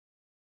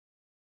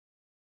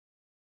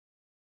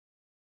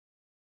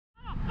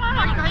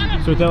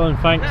So Dylan,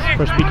 thanks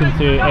for speaking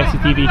to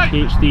SATV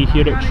HD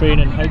here at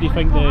training. How do you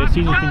think the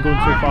season's been going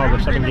so far? We're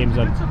 7 games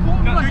in.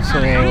 So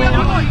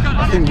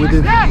I think we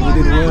did well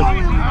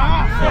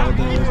for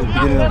the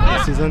beginning of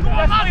the season. We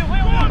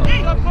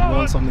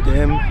won some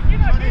game.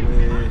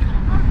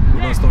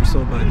 We lost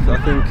also, but I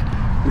think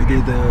we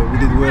did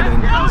well,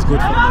 and it's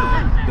good for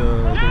the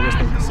rest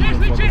of the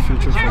season, for the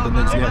future, for the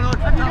next game.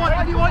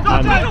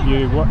 And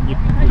you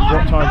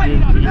worked hard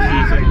during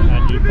pre-season,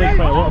 and you played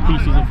quite a lot of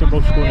pre-season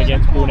football, scoring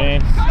against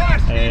Bonus,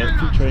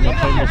 featuring the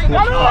Townless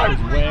Sports Cup as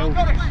well.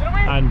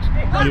 And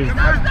you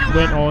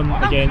went on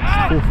against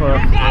Forfar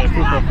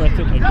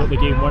Athletic and got the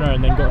game winner,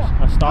 and then got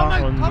a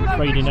start on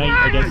Friday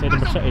night against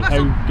Edinburgh City.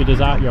 How good is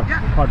that? Your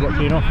hard work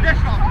paying off?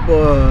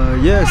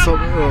 Yeah, so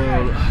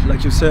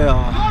like you say,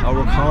 I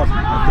work hard.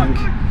 I think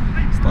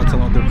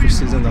starting out the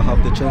pre-season, I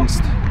have the chance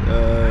to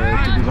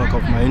be back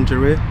off my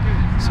injury.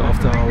 So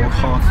after I work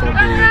hard for be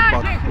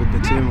back with the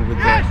team,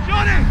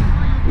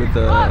 with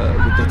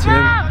the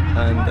team,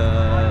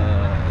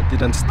 and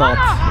didn't start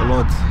a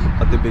lot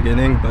at the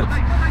beginning, but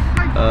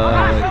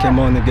came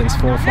on against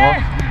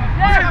Forfar.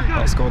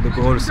 I scored the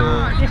goal, so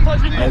I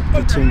helped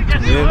the team to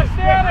win.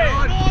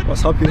 I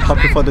was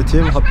happy for the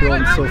team, happy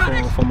also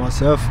for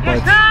myself,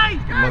 but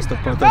the most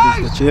important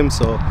is the team.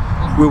 So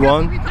we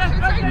won.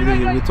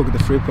 We took the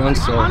 3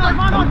 points, so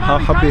I'm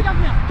happy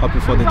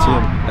for the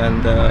team.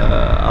 And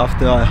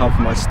after I have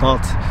my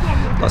start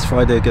last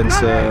Friday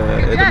against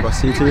Edinburgh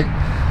City,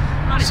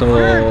 so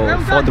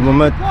for the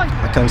moment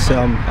I can say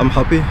I'm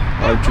happy.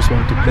 I just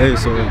want to play,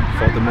 so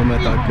for the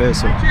moment I play,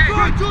 so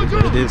it's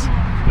what it is.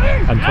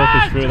 And talk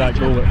us through that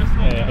goal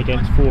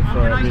against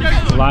Forfar. It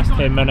was the last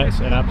 10 minutes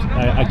and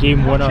a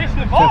game winner.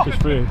 Talk us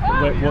through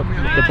what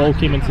the ball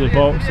came into the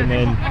box, and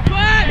then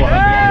what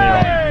happened from there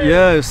on.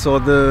 Yeah, so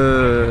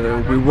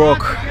we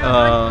work.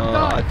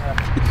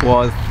 It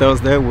was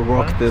Thursday. We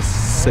worked the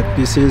set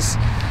pieces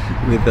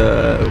with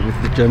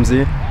the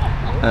Jamesy,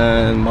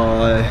 and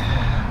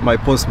my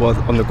post was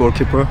on the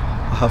goalkeeper.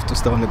 I have to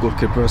stay on the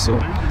goalkeeper, so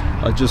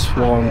I just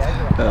want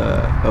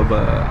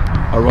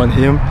around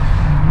him.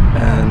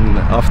 And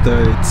after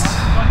it's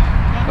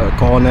a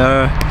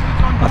corner,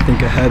 I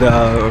think a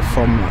header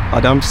from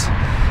Adams,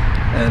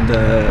 and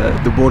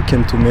the ball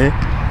came to me,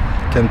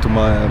 came to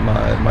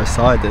my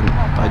side, and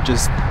I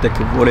just take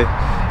a volley.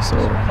 So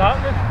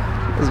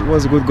it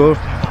was a good goal.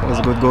 It was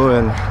a good goal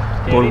and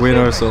goal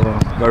winner. So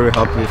very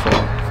happy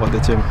for the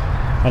team.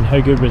 And how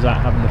good was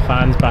that, having the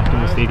fans back in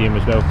the stadium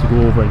as well to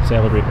go over and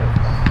celebrate with?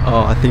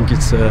 I think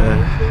it's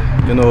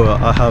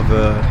I have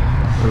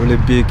a really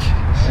big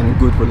and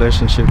good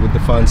relationship with the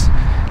fans,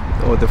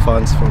 all the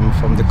fans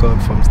from the club,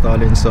 from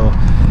Stirling. So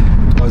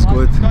it was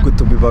good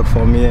to be back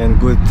for me, and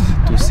good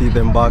to see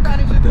them back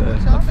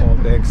at Four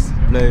Banks,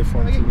 play in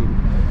front to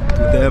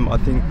them. I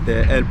think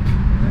they help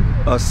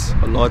us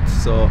a lot,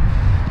 so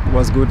it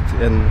was good,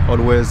 and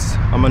always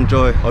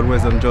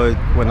enjoy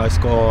when I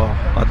score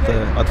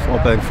at Four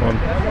Bank from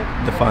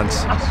the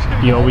fans.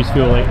 You always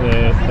feel like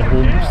the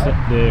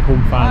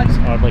home fans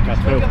are like a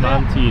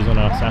 12-man team on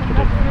a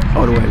Saturday.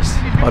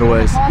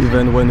 Always.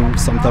 Even when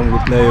sometimes we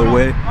play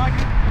away,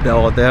 they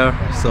are there.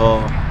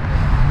 So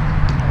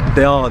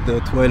they are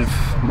the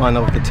 12th man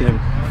of the team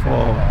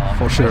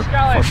for sure.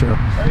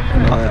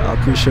 And I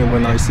appreciate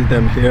when I see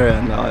them here,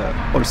 and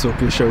I also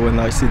appreciate when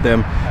I see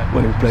them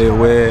when we play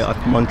away at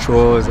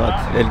Montrose,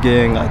 at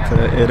Elgin, at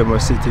Edinburgh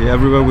City.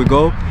 Everywhere we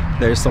go,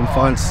 there is some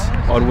fans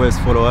always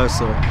follow us,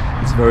 so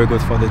it's very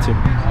good for the team.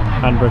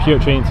 And we're here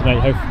at training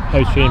tonight.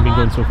 How's training been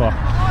going so far?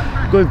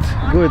 Good.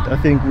 I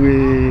think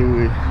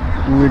we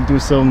will do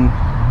some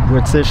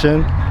great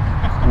session.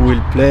 We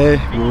will play,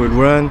 we will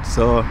run,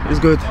 so it's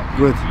good.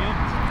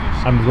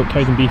 And we've got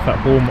Cowden Beef at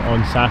home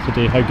on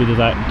Saturday. How good is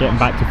that, getting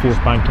back to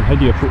Fourth Bank, and how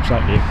do you approach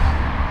that game?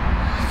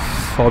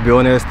 For be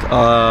honest,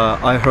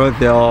 I heard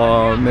they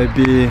are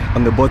maybe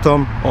on the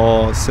bottom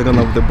or second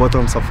of the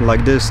bottom, something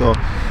like this. So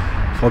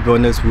for be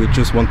honest, we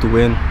just want to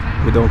win.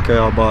 We don't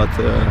care about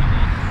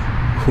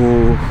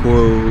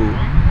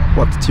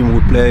what team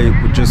we play.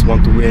 We just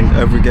want to win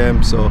every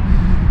game. So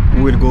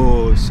we'll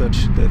go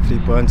search the 3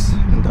 points,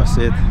 and that's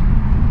it.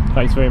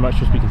 Thanks very much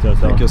for speaking to us.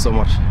 Thank you so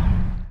much.